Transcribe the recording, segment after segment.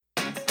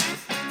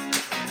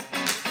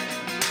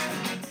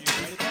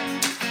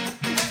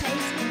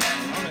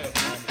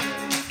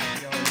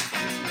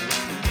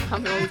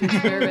I'm always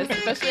nervous,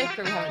 especially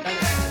after we haven't done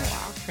it in a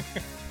while.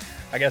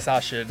 I guess I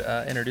should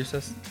introduce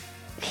us.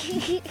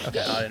 Okay,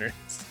 I'll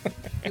introduce.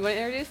 You want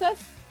to introduce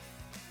us?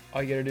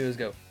 All you gotta do is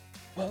go,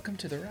 welcome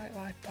to the Right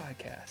Life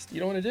Podcast. You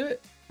don't want to do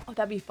it? Oh,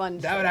 that'd be fun.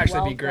 That would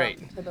actually be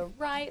Welcome great. to the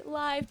Right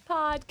Life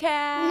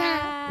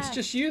Podcast. It's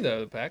just you,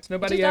 though, Pax.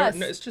 Nobody just ever. us.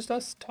 No, it's just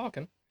us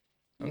talking.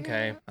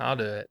 Okay, I'll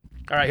do it.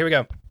 All right, here we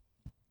go.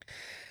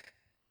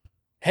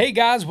 Hey,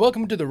 guys,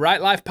 welcome to the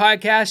Right Life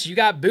Podcast. You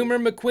got Boomer,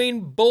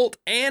 McQueen, Bolt,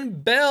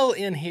 and Bell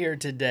in here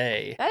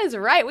today. That is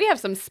right. We have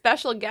some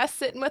special guests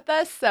sitting with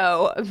us,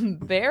 so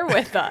bear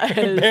with us.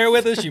 Bear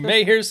with us. You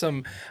may hear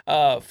some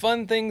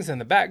fun things in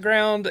the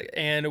background,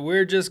 and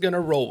we're just going to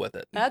roll with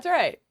it. That's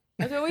right.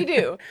 That's what we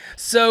do.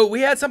 So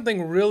we had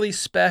something really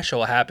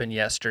special happen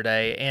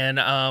yesterday,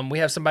 and we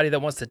have somebody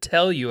that wants to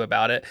tell you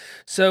about it.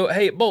 So,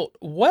 hey, Bolt,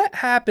 what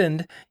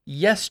happened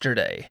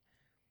yesterday?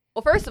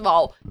 Well, first of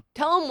all,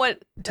 tell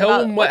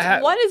them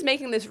what is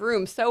making this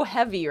room so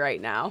heavy right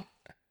now.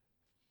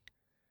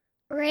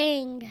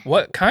 Ring.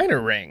 What kind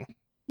of ring?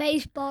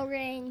 Baseball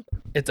ring.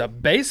 It's a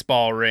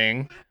baseball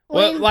ring.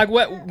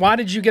 Why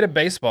did you get a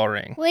baseball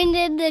ring? When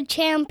did the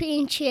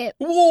championship?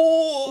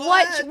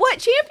 What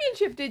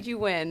championship did you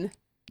win?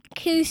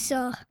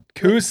 Kusa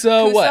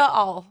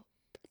What?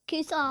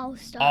 Kusa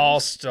All-Stars.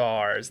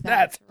 All-Stars.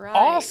 That's right.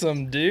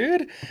 Awesome,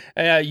 dude.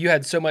 You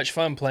had so much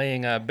fun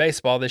playing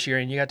baseball this year,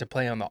 and you got to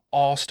play on the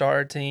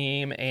All-Star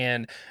team,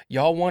 and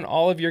y'all won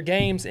all of your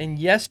games, and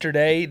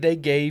yesterday they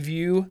gave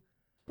you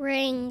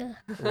Ring.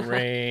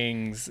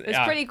 rings. It's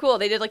pretty cool.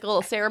 They did like a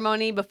little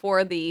ceremony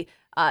before the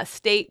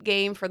state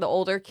game for the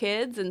older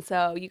kids, and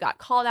so you got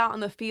called out on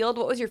the field.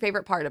 What was your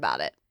favorite part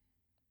about it?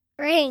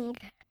 Ring.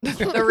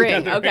 The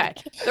ring. Okay.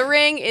 The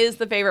ring is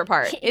the favorite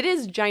part. It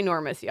is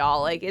ginormous,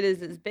 y'all. Like, it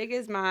is as big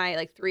as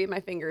three of my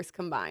fingers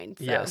combined.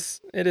 So. Yes,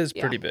 it is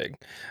pretty big.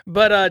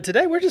 But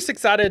today we're just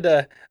excited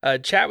to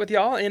chat with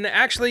y'all. And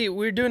actually,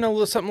 we're doing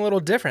something a little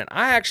different.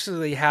 I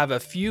actually have a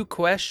few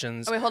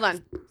questions. Oh, wait, hold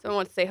on. Someone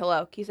wants to say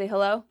hello. Can you say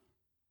hello?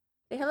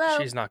 Say hello.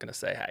 She's not going to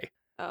say hey.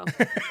 Oh,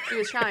 she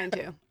was trying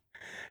to.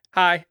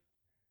 Hi.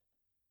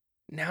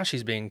 Now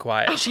she's being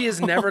quiet. She is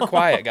never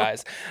quiet,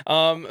 guys.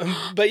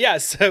 But yeah,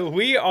 so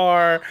we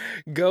are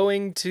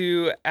going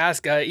to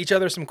ask each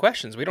other some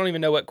questions. We don't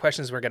even know what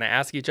questions we're going to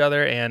ask each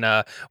other. And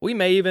we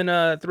may even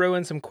throw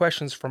in some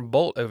questions from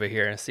Bolt over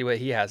here and see what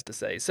he has to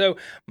say. So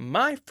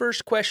my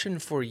first question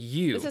for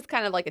you. This is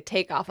kind of like a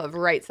takeoff of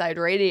Right Side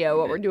Radio,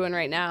 what we're doing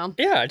right now.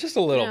 Yeah, just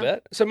a little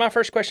bit. So my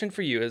first question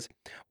for you is,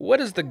 what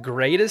is the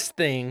greatest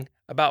thing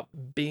about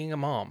being a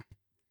mom?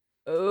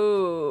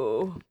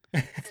 Oh,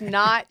 it's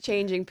not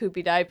changing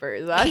poopy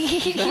diapers.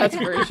 That's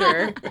for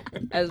sure,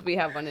 as we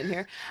have one in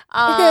here.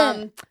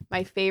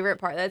 My favorite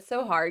part, that's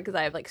so hard because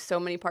I have like so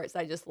many parts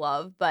I just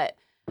love, but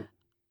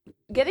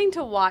getting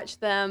to watch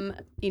them,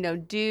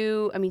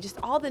 just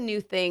all the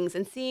new things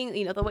and seeing,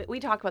 the way we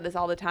talk about this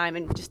all the time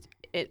and just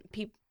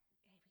people.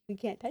 You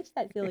can't touch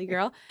that, silly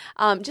girl.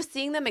 Just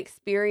seeing them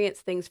experience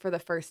things for the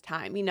first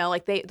time,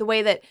 the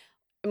way that,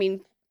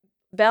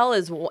 Belle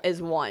is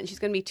one. She's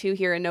going to be 2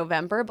 here in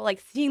November, but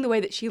like seeing the way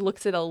that she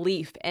looks at a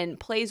leaf and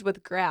plays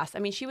with grass.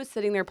 She was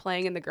sitting there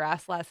playing in the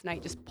grass last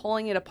night, just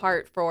pulling it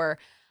apart for,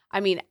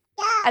 an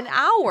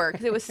hour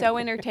because it was so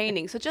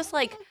entertaining. So just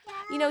like,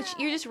 you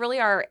just really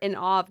are in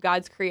awe of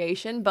God's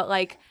creation. But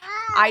like,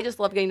 I just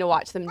love getting to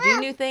watch them do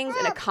new things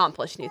and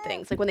accomplish new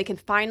things. Like when they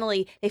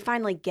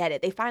finally get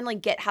it. They finally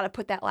get how to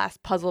put that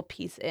last puzzle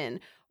piece in.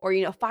 Or,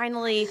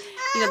 finally,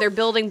 they're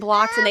building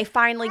blocks and they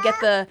finally get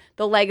the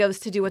Legos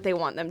to do what they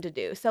want them to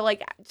do. So,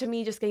 like, to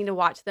me, just getting to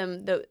watch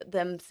them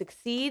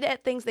succeed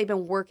at things they've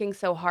been working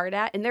so hard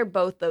at. And they're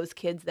both those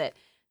kids that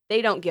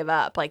they don't give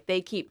up. Like,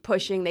 they keep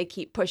pushing.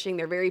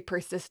 They're very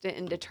persistent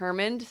and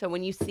determined. So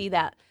when you see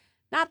that,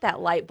 not that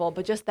light bulb,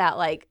 but just that,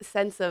 like,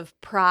 sense of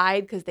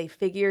pride because they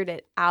figured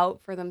it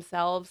out for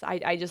themselves,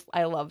 I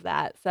love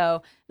that.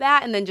 So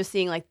that, and then just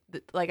seeing,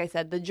 like I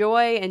said, the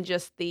joy and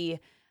just the...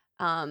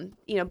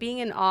 being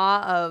in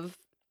awe of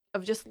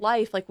just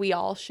life like we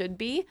all should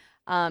be.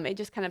 It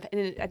just kind of,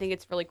 and I think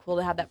it's really cool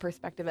to have that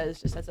perspective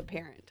as a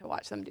parent to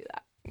watch them do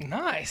that.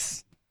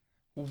 Nice.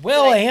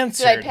 Well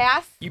answered. Did I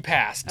pass? You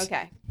passed.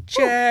 Okay.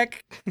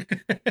 Check.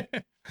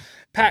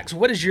 Pax,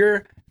 what is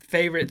your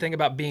favorite thing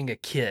about being a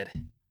kid?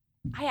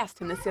 I asked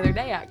him this the other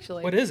day,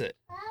 actually. What is it?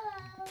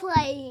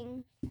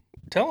 Playing.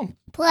 Tell him.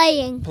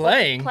 Playing.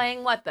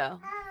 Playing what,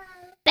 though?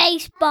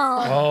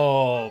 Baseball.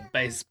 Oh,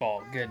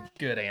 baseball.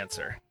 Good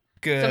answer.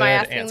 Good. So am I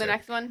asking answer. the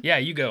next one? Yeah,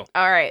 you go.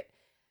 All right.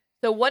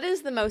 So what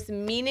is the most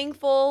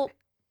meaningful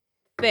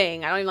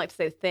thing, I don't even like to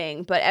say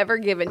thing, but ever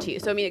given to you?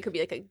 So, it could be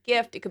like a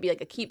gift. It could be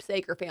like a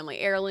keepsake or family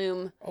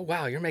heirloom. Oh,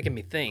 wow. You're making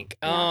me think.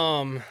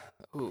 Yeah.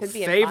 Could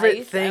be favorite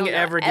advice. thing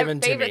ever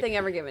given to me. Favorite thing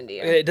ever given to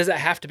you. Does it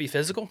have to be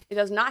physical? It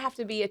does not have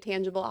to be a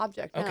tangible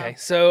object. No. Okay.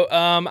 So,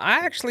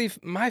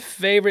 my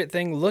favorite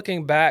thing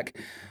looking back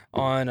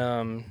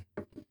on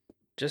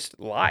just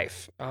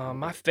life,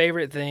 my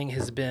favorite thing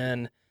has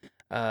been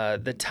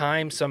the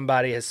time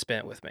somebody has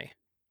spent with me.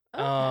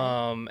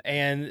 Okay.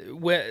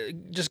 And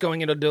just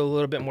going into a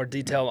little bit more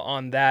detail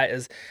on that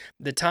is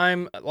the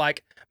time,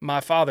 like my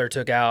father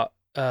took out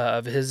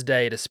of his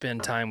day to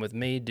spend time with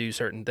me, do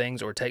certain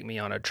things, or take me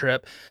on a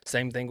trip.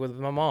 Same thing with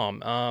my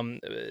mom.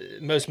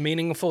 Most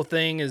meaningful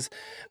thing is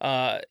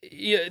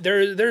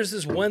there's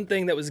this one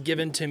thing that was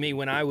given to me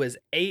when I was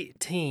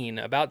 18,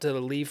 about to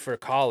leave for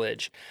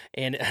college,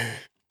 and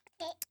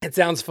it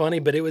sounds funny,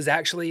 but it was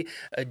actually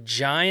a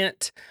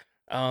giant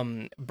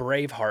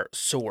Braveheart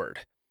sword.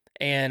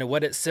 And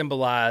what it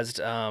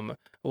symbolized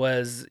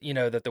was,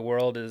 that the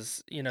world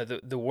is,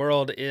 the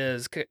world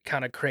is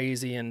kind of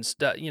crazy and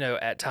stuff,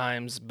 at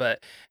times,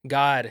 but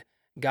God,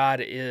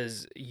 God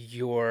is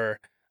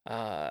your,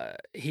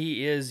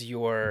 He is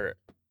your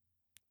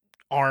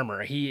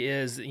armor. He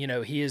is,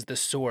 he is the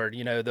sword.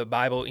 The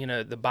Bible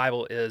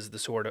is the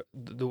sword,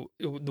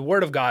 the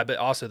word of God, but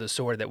also the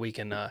sword that we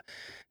can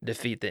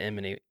defeat the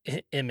enemy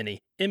Like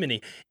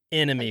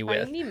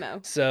with. Finding Nemo.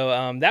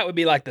 So that would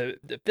be like the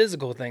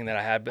physical thing that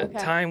I had, but Okay.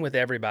 time with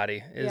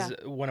everybody is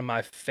Yeah. one of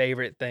my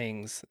favorite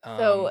things.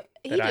 So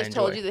he that I just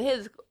told enjoy. you that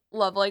his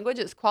love language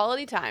is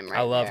quality time, right?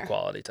 I love there.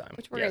 quality time.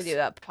 Which we're yes. gonna do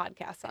a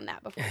podcast on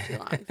that before too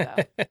long. So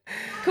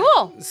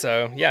cool.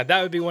 So yeah,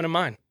 that would be one of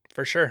mine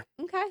for sure.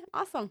 Okay.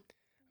 Awesome.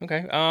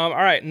 Okay. All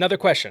right. Another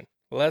question.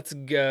 Let's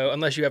go.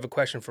 Unless you have a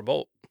question for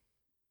Bolt.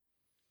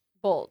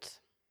 Bolt,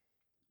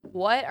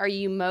 what are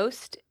you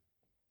most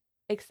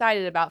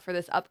excited about for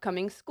this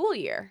upcoming school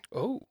year?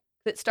 Oh.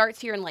 That starts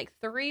here in like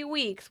 3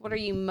 weeks. What are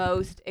you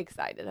most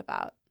excited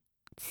about?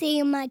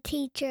 Seeing my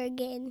teacher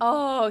again.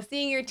 Oh,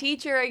 seeing your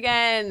teacher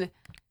again.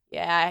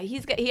 Yeah,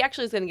 he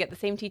actually is going to get the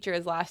same teacher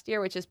as last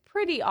year, which is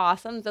pretty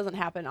awesome. Doesn't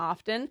happen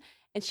often.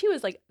 And she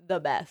was like the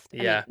best.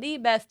 I Yeah. mean,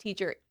 the best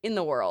teacher in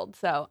the world.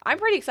 So I'm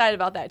pretty excited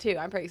about that too.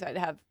 I'm pretty excited to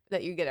have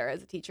that you get her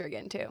as a teacher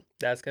again too.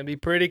 That's gonna be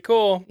pretty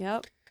cool.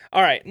 Yep.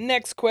 All right.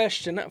 Next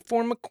question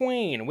for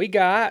McQueen. We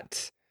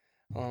got.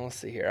 Let's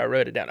see here. I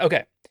wrote it down.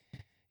 Okay.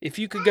 If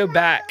you could go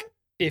back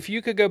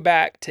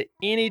to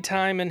any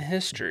time in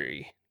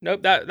history.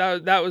 Nope.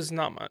 That was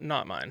not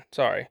mine.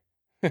 Sorry.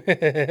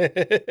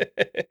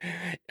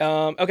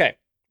 Okay.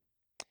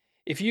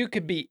 If you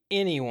could be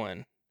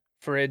anyone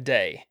for a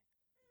day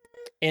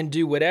and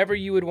do whatever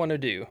you would want to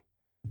do,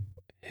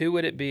 who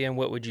would it be and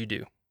what would you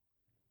do?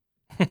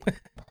 Did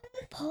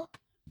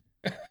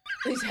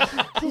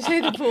you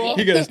say the pool?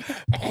 He goes,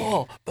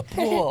 the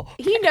pool.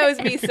 He knows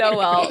me so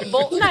well.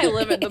 Bolt and I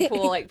live at the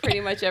pool like pretty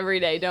much every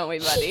day, don't we,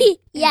 buddy?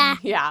 Yeah.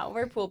 Yeah,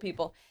 we're pool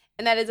people.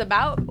 And that is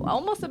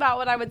almost about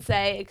what I would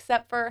say,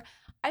 except for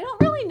I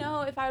don't really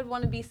know if I would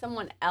want to be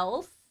someone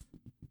else.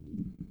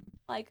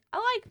 Like,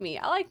 I like me.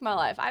 I like my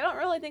life. I don't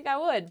really think I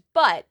would,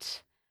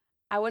 but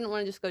I wouldn't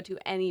want to just go to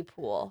any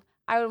pool.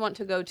 I would want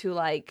to go to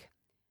like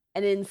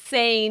an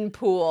insane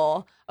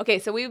pool. Okay,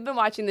 so we've been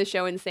watching the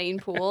show Insane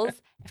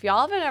Pools. If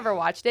y'all haven't ever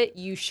watched it,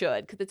 you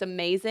should, because it's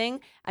amazing.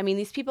 I mean,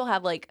 these people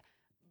have like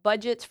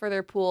budgets for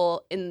their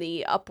pool in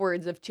the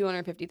upwards of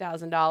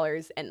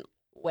 $250,000 and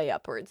way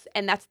upwards.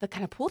 And that's the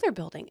kind of pool they're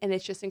building. And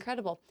it's just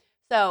incredible.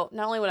 So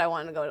not only would I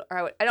want to go,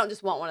 I don't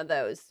just want one of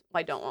those.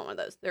 I don't want one of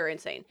those. They're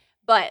insane.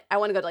 But I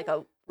want to go to like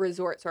a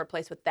resort sort of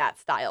place with that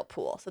style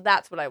pool. So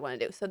that's what I want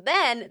to do. So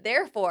then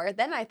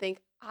I think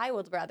I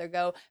would rather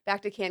go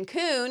back to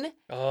Cancun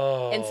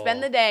and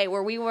spend the day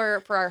where we were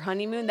for our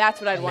honeymoon.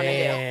 That's what I'd want to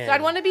do. So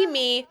I'd want to be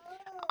me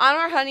on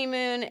our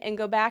honeymoon and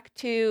go back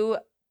to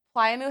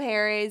Playa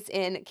Mujeres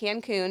in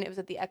Cancun. It was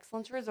at the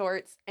Excellence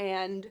Resorts,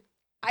 and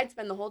I'd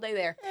spend the whole day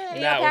there.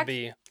 And, That would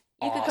be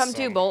you could come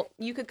too, Bolt.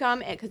 You could come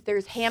because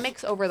there's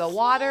hammocks over the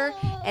water,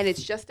 and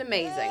it's just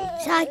amazing.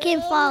 So I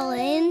can fall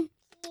in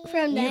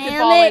from the You hammock. could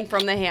fall in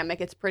from the hammock.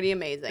 It's pretty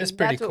amazing. It's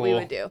pretty That's what we cool.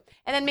 would do.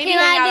 And then maybe Can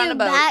hang out I on do a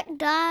boat. back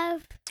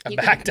dive? a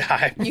back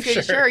dive. You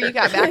could sure. You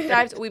got back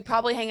dives. We'd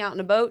probably hang out in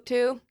a boat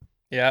too.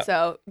 Yeah.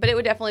 So, but it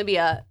would definitely be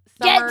a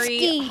Jet summery,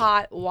 ski.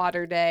 hot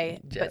water day,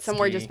 Jet but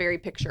somewhere ski. just very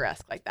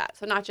picturesque like that.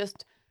 So not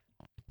just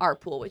our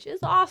pool, which is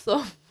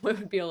awesome. It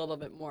would be a little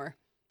bit more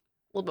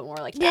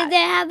like Did that. they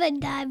have a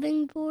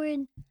diving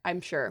board? I'm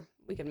sure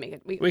we can make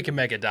it. We can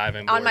make a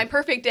diving board. On my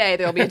perfect day,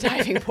 there'll be a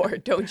diving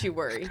board. Don't you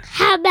worry.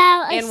 How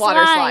about a And slide?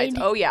 water slides.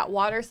 Oh yeah,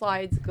 water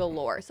slides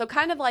galore. So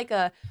kind of like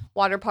a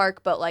water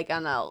park, but like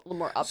on a little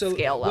more So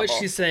upscale level. what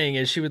she's saying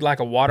is she would like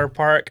a water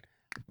park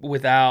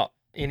without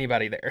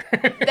anybody there.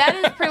 That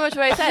is pretty much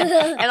what I said.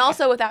 And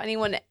also without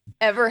anyone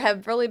ever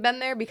have really been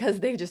there because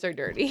they just are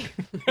dirty.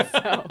 So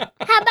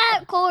How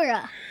about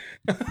Cora?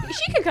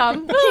 she could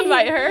come. We'll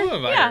invite her. We'll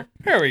invite her.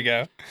 There we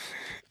go.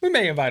 We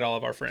may invite all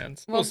of our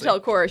friends. We'll see. tell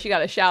Cora she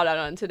got a shout out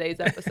on today's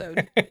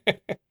episode.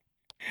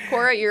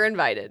 Cora, you're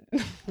invited.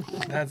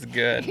 That's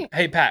good.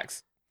 Hey,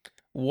 Pax,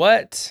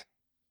 what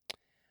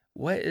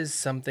is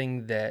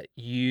something that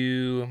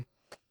you?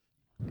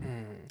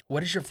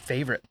 What is your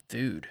favorite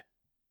food?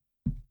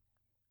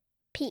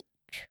 Peach.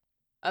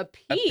 A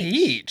peach. A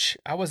peach.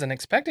 I wasn't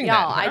expecting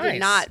Y'all, that. I did Nice.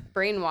 not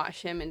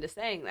brainwash him into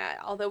saying that.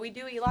 Although we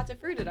do eat lots of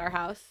fruit at our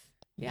house.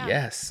 Yeah.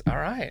 Yes. All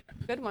right.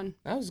 Good one.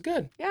 That was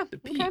good. Yeah. The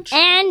okay. peach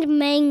And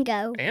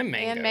mango. and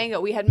mango. And mango.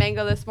 We had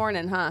mango this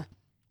morning, huh?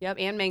 Yep,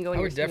 and mango in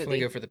I your would definitely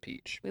smoothie. go for the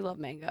peach. We love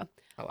mango.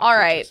 I like All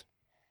right, peaches.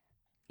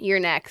 you're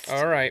next.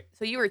 All right.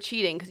 So you were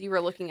cheating because you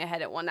were looking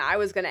ahead at one. Now I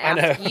was going to I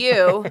ask know.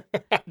 you.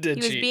 I did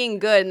He was cheat. being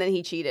good, and then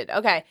he cheated.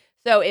 Okay,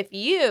 so if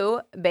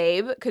you,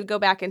 babe, could go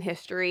back in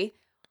history,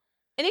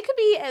 and it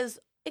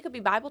could be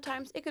Bible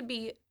times, it could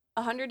be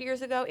 100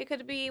 years ago, it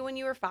could be when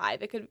you were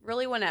 5, it could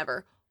really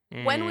whenever.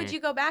 When would Mm. you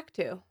go back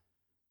to?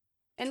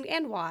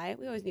 And why?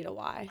 We always need a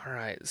why. All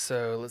right.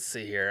 So let's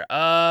see here.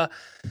 Oh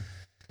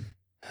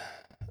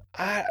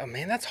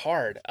man, that's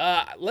hard.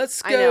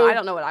 Let's I know. I go.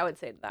 don't know what I would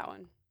say to that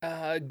one.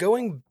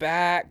 Going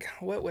back,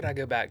 what would I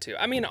go back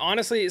to? I mean,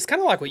 honestly, it's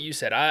kind of like what you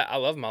said. I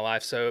love my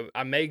life, so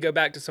I may go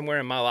back to somewhere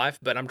in my life,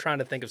 but I'm trying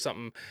to think of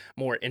something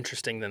more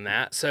interesting than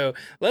that. So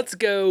let's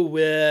go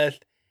with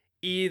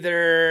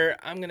either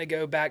I'm gonna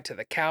go back to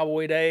the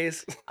cowboy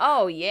days,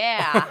 Oh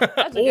yeah,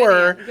 that's a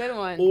or good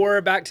one.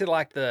 or back to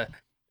like the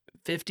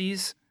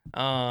 50s.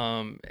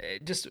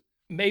 Just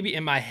maybe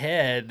in my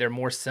head, they're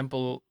more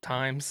simple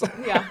times.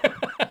 Yeah.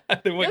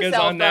 Than what No goes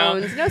cell on now.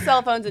 phones, no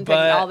cell phones and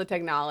But, all the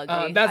technology.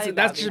 I That's think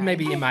that would be just nice.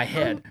 maybe in my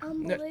head.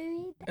 I'm No,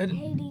 Bluey, uh, the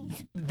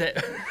 80s.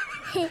 That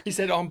he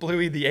said on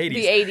Bluey the 80s.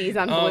 The 80s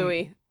on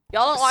Bluey.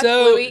 Y'all don't watch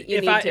So Bluey?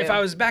 You need to. if I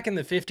was back in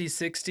the 50s,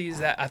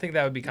 60s, I think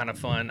that would be kind of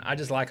fun. I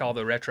just like all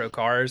the retro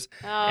cars.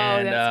 Oh,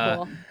 And that's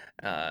cool.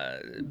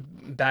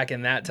 back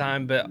in that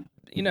time, but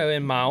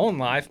in my own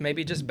life,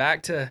 maybe just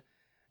back to,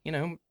 you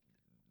know,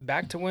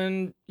 back to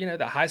when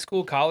the high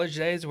school, college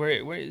days where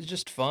it was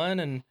just fun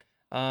and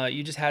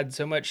you just had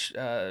so much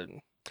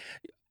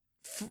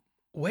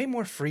way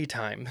more free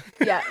time.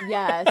 Yeah,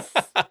 yes.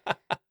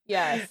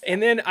 Yes.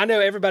 And then I know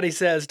everybody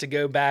says to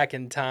go back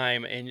in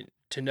time and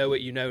to know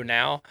what you know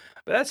now,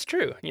 but that's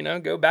true.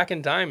 Go back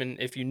in time, and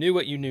if you knew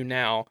what you knew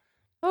now,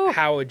 Oh,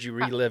 how would you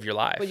relive your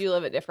life? would you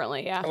live it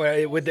differently? Yeah.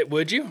 Well,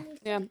 would you?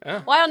 Yeah.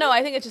 Oh. Well, I don't know.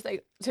 I think it's just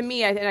like, to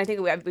me, and I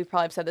think we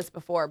probably have said this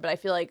before, but I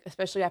feel like,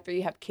 especially after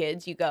you have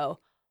kids, you go,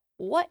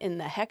 what in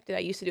the heck did I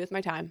used to do with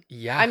my time?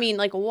 Yeah. I mean,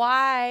 like,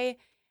 why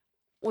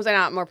was I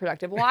not more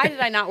productive? Why did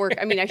I not work?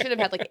 I mean, I should have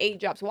had like 8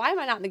 jobs. Why am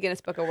I not in the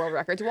Guinness Book of World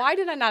Records? Why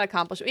did I not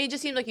accomplish? I mean, it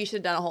just seemed like you should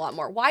have done a whole lot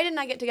more. Why didn't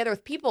I get together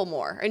with people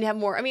more and have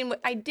more? I mean,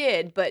 I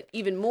did, but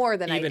even more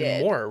than I did.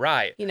 Even more,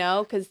 right?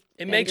 Because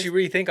It makes you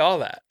rethink all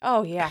that.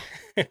 Oh yeah,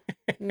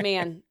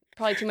 man,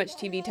 probably too much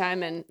TV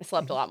time, and I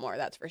slept a lot more.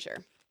 That's for sure.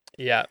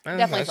 Yeah,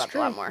 Definitely that's slept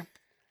true. a lot more.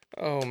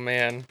 Oh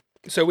man.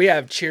 So we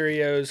have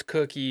Cheerios,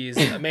 cookies,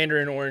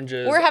 mandarin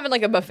oranges. We're having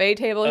like a buffet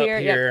table up here.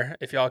 here.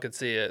 If y'all could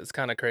see it, it's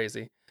kind of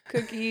crazy.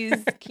 Cookies,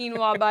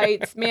 quinoa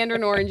bites,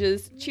 mandarin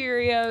oranges,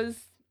 Cheerios.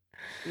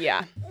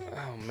 Yeah.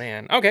 Oh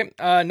man. Okay.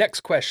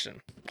 Next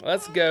question.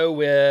 Let's go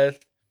with.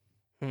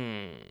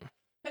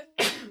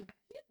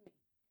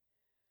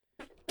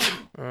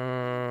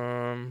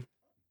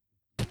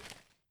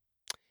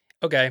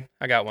 Okay,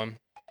 I got one.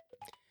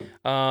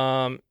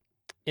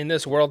 In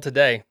this world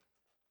today,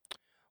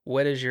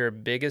 what is your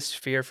biggest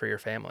fear for your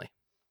family?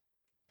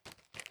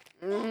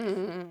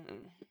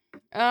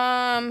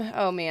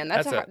 Oh man,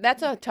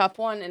 that's a tough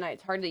one, and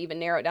it's hard to even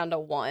narrow it down to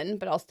one.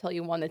 But I'll tell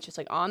you one that's just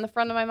like on the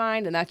front of my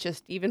mind, and that's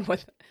just even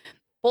with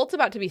Bolt's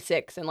about to be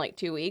 6 in like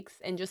 2 weeks,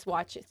 and just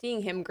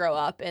seeing him grow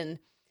up. And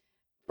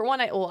for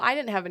one, I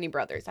didn't have any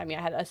brothers. I mean,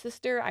 I had a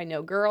sister. I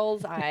know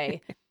girls.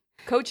 I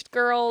coached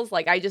girls.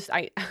 Like I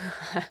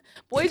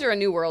boys are a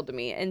new world to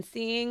me, and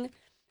seeing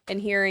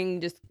and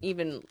hearing just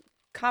even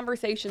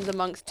conversations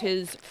amongst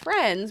his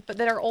friends, but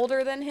that are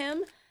older than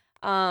him.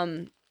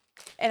 And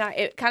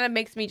it kind of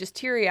makes me just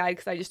teary-eyed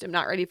because I just am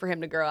not ready for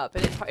him to grow up,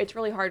 and it's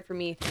really hard for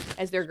me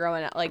as they're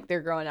growing up. Like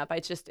they're growing up,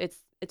 it's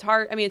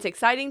hard. I mean, it's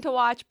exciting to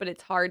watch, but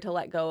it's hard to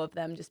let go of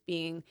them just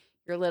being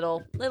your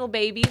little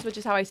babies, which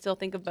is how I still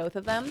think of both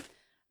of them.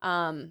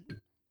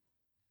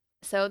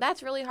 So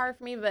that's really hard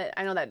for me, but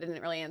I know that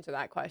didn't really answer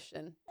that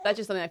question. That's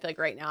just something I feel like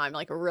right now I'm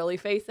like really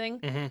facing.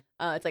 Mm-hmm.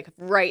 It's like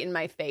right in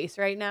my face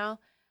right now.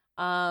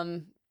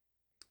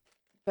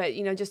 But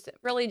just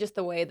really just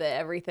the way that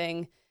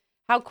everything,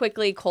 how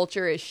quickly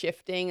culture is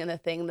shifting, and the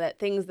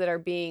things that are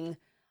being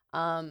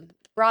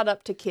brought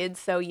up to kids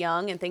so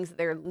young, and things that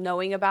they're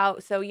knowing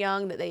about so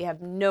young that they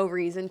have no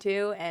reason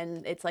to,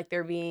 and it's like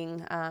they're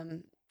being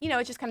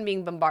it's just kind of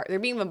being bombarded. They're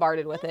being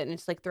bombarded with it, and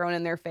it's like thrown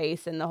in their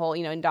face, and the whole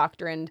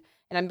indoctrined.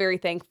 And I'm very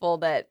thankful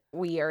that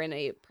we are in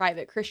a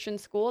private Christian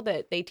school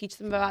that they teach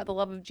them about the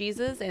love of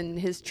Jesus and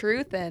His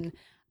truth, and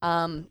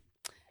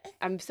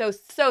I'm so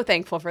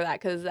thankful for that,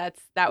 because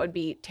that would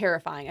be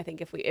terrifying. I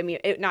think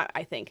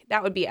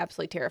that would be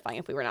absolutely terrifying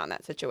if we were not in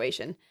that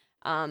situation.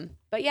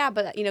 But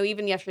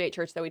even yesterday at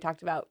church, though, we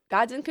talked about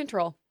God's in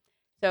control,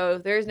 so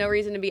there's no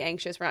reason to be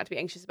anxious. We're not to be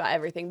anxious about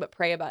everything, but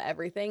pray about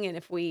everything. And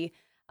if we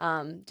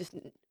just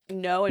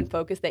know and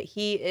focus that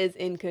He is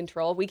in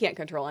control, we can't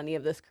control any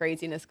of this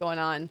craziness going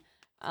on.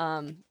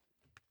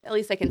 At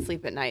least I can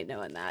sleep at night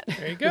knowing that.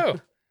 There you go.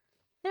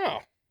 Oh,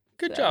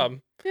 good job.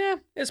 Yeah.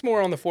 It's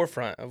more on the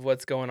forefront of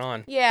what's going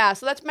on. Yeah,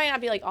 so that might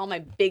not be like all my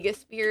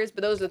biggest fears,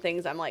 but those are the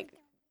things I'm like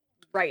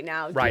right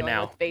now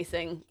with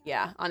facing,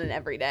 on an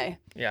everyday.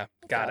 Yeah,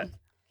 got it.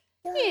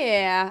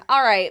 Yeah.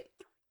 All right.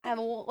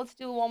 Let's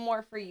do one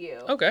more for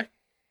you. Okay.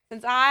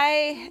 Since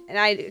I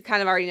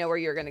kind of already know where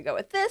you're going to go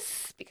with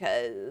this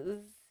because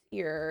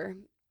you're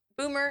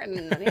boomer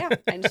and yeah,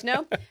 I just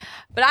know.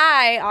 But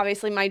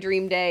obviously my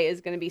dream day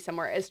is going to be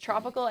somewhere as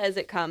tropical as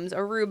it comes,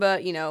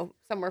 Aruba,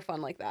 somewhere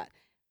fun like that.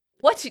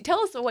 Tell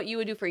us what you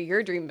would do for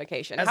your dream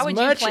vacation. How would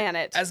you plan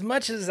it? As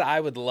much as I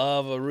would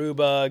love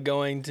Aruba,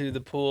 going to the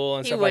pool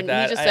and stuff like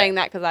that. He's just saying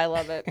that because I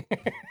love it.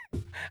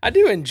 I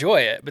do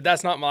enjoy it, but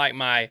that's not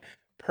my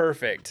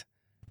perfect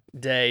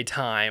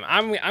daytime.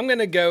 I'm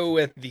gonna go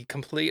with the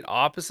complete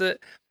opposite.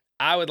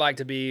 I would like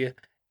to be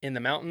in the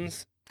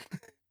mountains,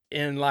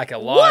 in like a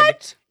log,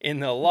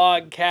 in the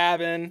log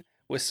cabin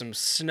with some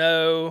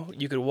snow.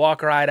 You could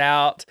walk right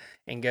out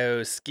and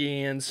go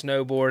skiing,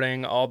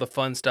 snowboarding, all the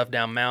fun stuff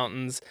down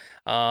mountains.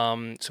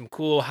 Some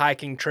cool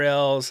hiking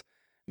trails,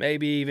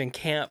 maybe even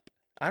camp.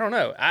 I don't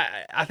know.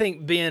 I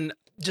think being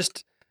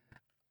just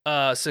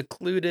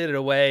secluded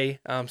away,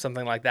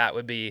 something like that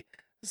would be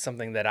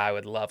something that I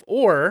would love.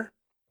 Or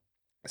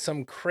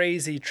some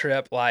crazy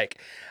trip, like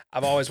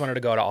I've always wanted to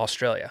go to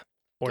Australia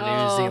or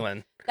New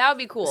Zealand. That would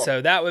be cool.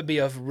 So that would be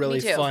a really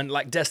fun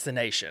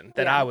destination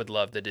that I would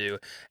love to do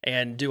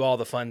and do all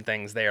the fun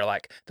things there,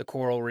 like the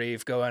coral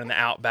reef, go in the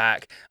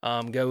outback,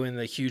 go in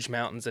the huge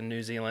mountains in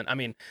New Zealand. I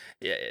mean,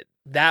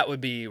 that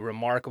would be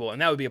remarkable,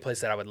 and that would be a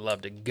place that I would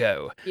love to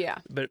go. Yeah.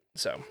 But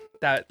so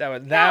that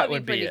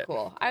would be pretty it.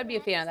 Cool. I would be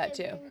a fan of that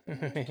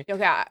too.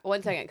 Okay,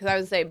 1 second, because I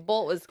would say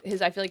Bolt was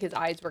his. I feel like his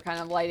eyes were kind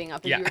of lighting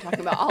up as you were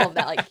talking about all of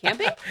that, like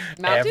camping,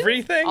 mountains,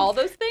 everything, all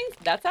those things.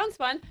 That sounds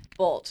fun.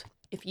 Bolt,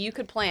 if you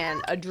could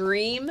plan a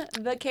dream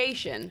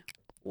vacation,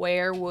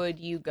 where would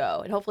you go?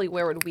 And hopefully,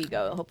 where would we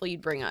go? Hopefully,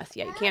 you'd bring us.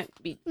 Yeah, you can't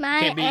be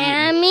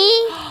Miami.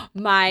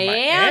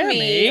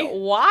 Miami.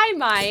 Why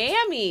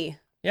Miami?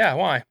 Yeah,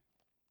 why?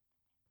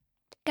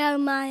 Go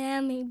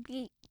Miami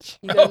Beach.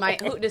 You go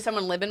to does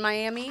someone live in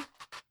Miami?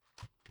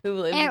 Who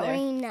lives Aunt there?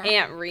 Rena.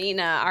 Aunt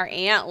Rena. Our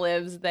aunt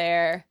lives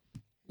there.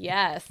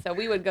 Yes. So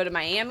we would go to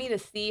Miami to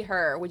see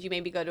her. Would you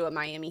maybe go to a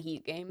Miami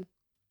Heat game?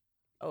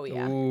 Oh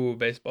yeah. Ooh,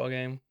 baseball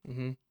game.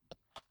 Mm-hmm.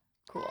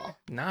 Cool.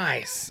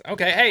 Nice.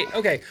 Okay. Hey.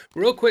 Okay.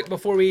 Real quick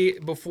before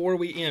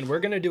we end, we're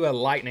gonna do a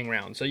lightning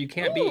round. So you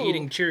can't be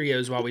eating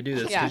Cheerios while we do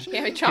this. Yeah.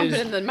 Can't be chomping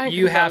in the microphone.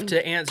 You have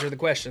to answer the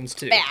questions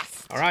too.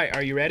 Fast. All right.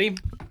 Are you ready?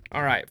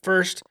 All right.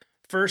 First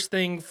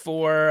thing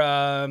for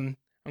I'm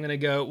gonna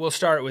go. We'll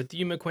start with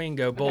you, McQueen.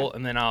 Go Bolt,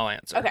 and then I'll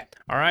answer. Okay.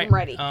 All right. I'm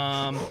ready.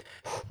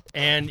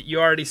 And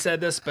you already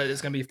said this, but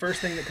it's gonna be first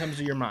thing that comes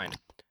to your mind.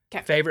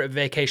 Okay. Favorite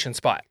vacation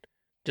spot?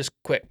 Just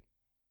quick.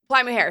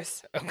 Plymouth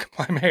Harris.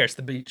 Plymouth Harris,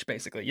 the beach,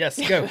 basically. Yes.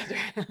 Go.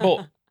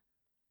 Bolt.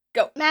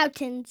 Go.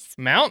 Mountains.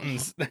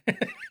 Mountains.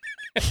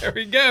 There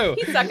we go.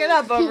 He's sucking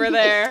up over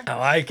there. I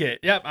like it.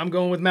 Yep, I'm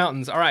going with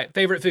mountains. All right.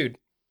 Favorite food?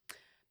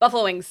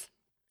 Buffalo wings.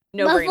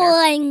 No Buffalo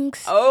brainer.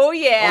 wings. Oh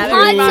yeah,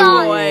 Hot there's my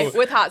sauce. boy.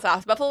 With hot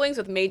sauce. Buffalo wings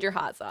with major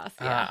hot sauce.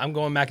 Yeah. I'm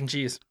going mac and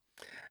cheese.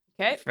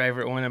 Okay.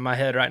 Favorite one in my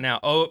head right now.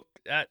 Oh,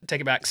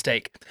 take it back.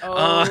 Steak.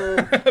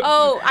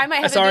 Oh, I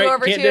might have sorry, to do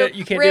over can't too. do it.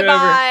 You can't do it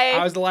over. Ribeye.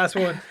 I was the last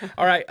one.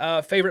 All right.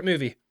 Favorite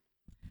movie?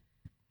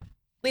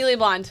 Legally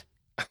Blonde.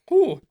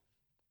 Ooh,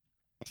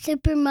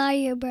 Super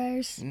Mario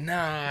Bros. Good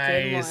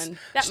nice. one.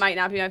 That might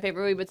not be my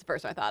favorite movie, but it's the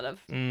first one I thought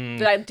of. Mm,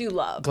 But I do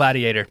love.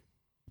 Gladiator.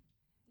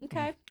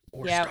 Okay.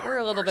 Or Yeah, Star we're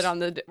a little bit Wars. on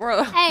the.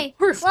 Hey,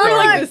 We're one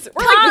like more. this.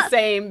 We're like the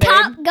same, babe.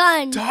 Top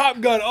Gun.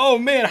 Top Gun. Oh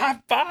man, high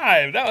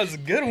five. That was a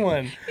good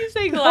one. You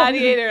say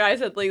Gladiator, and I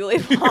said Legally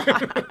Blonde.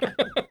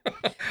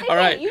 All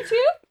right. You too?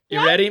 You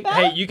Yeah, ready? Belle?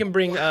 Hey, you can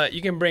bring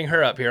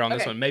her up here on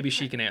this Okay. one. Maybe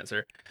she can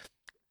answer.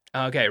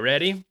 Okay,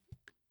 ready?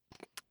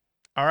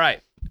 All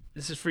right.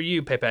 This is for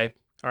you, Pepe.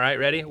 All right,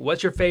 ready?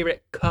 What's your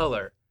favorite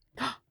color?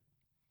 Can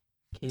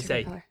you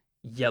say Color.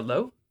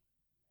 yellow?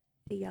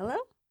 The yellow?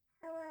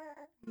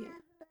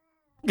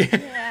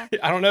 I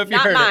don't know if you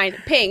Not heard mine.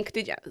 it. Pink.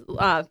 Did you?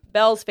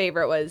 Belle's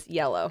favorite was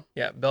yellow.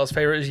 Yeah, Belle's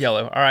favorite is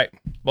yellow. All right,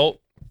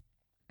 Bolt.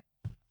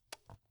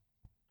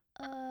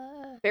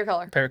 Favorite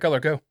color. Favorite color,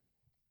 go.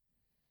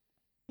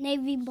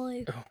 Navy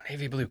blue. Oh,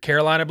 navy blue.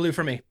 Carolina blue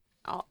for me.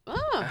 Oh,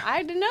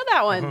 I didn't know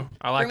that one.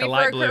 I like Threw the me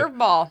light for blue. a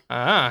curveball.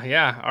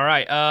 Yeah. All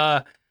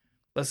right.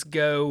 Let's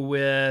go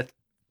with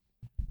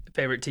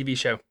favorite TV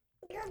show.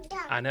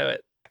 I know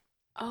it.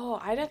 Oh,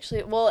 I'd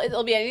actually. Well,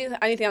 it'll be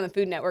anything on the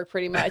Food Network,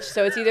 pretty much.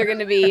 So it's either going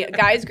to be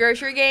Guys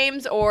Grocery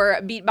Games or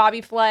Beat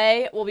Bobby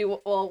Flay. Will be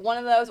one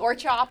of those, or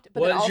Chopped.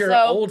 But then What's also your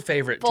old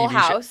favorite Full TV show?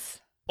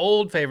 House.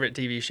 Old favorite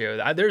TV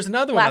show. There's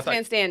another one. Last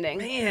Man Standing.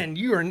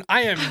 Man,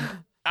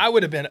 I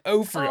would have been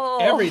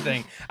for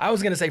everything. I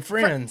was gonna say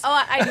Friends.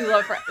 I do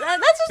love Friends.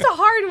 That's just a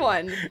hard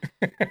one.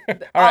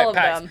 All right, All of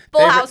Pax, them.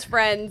 Full favorite- House,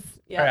 Friends.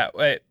 Yeah. All right,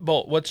 wait,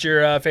 Bolt. What's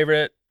your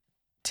favorite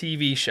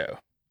TV show?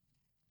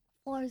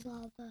 Floor is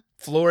lava.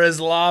 Floor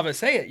is Lava.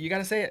 Say it. You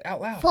gotta say it out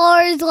loud.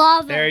 Floor is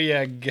lava. There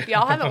you go. If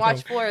y'all haven't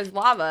watched Floor is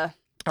Lava.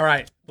 All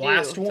right, Dude,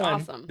 last it's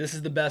one. awesome. This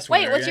is the best one.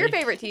 Wait, Are what's you your ready?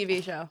 favorite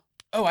TV show?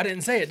 Oh, I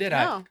didn't say it, did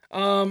No.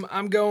 I?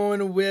 I'm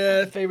going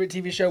with favorite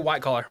TV show,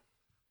 White Collar.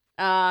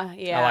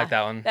 Yeah. I like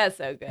that one. That's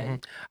so good.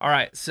 Mhm. All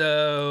right,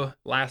 so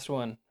last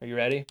one. Are you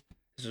ready?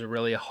 This is a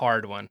really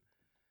hard one.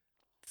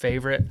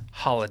 Favorite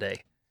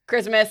holiday.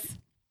 Christmas.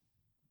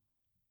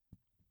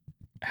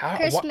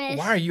 Christmas.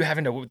 Why are you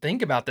having to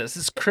think about this?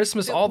 It's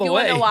Christmas all the You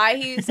way. want to know why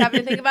he's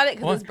having to think about it?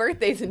 Because What? his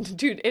birthday's in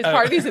his Oh.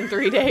 party's in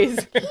 3 days.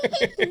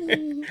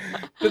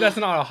 But that's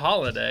not a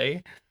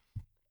holiday.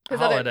 His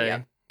other- Holiday.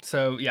 yeah.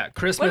 So yeah,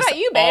 Christmas. about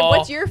you, babe? all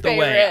What's your the way.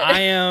 favorite? I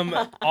am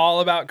all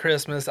about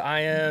Christmas. I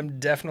am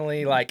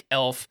definitely like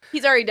elf.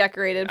 He's already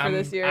decorated for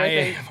this year, I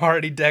think. am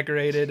already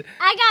decorated.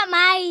 I got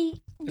my.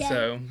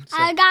 So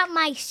I got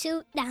my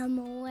suit that I'm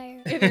gonna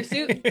wear. Your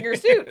suit? Your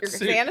suit? Your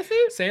Suit. Santa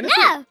suit? Santa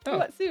No. suit. Oh.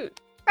 What suit?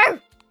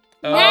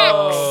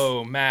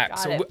 Oh,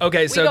 Max. Got it.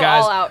 Okay, We so go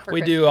guys, all out for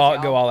we do Christmas, all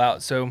y'all. go all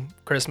out. So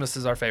Christmas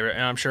is our favorite,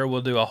 and I'm sure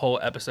we'll do a whole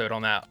episode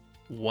on that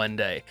one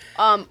day,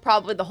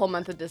 Probably the whole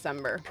month of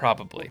December will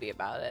probably. be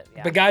about it.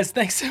 Yeah. But guys,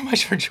 thanks so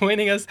much for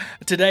joining us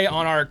today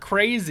on our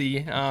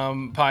crazy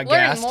podcast.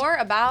 Learn more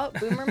about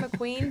Boomer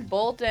McQueen,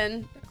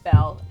 Bolton,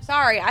 Bell.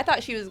 Sorry, I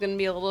thought she was going to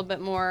be a little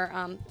bit more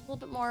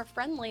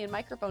friendly and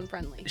microphone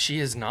friendly. She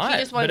is not. She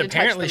just wanted but to touch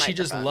apparently the she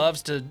just microphone.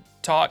 loves to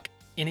talk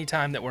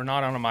anytime that we're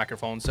not on a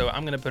microphone. So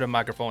I'm going to put a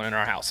microphone in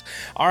our house.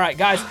 All right,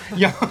 guys,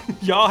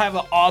 y'all have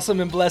an awesome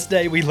and blessed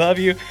day. We love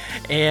you.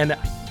 And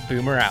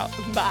Boomer out.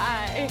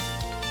 Bye.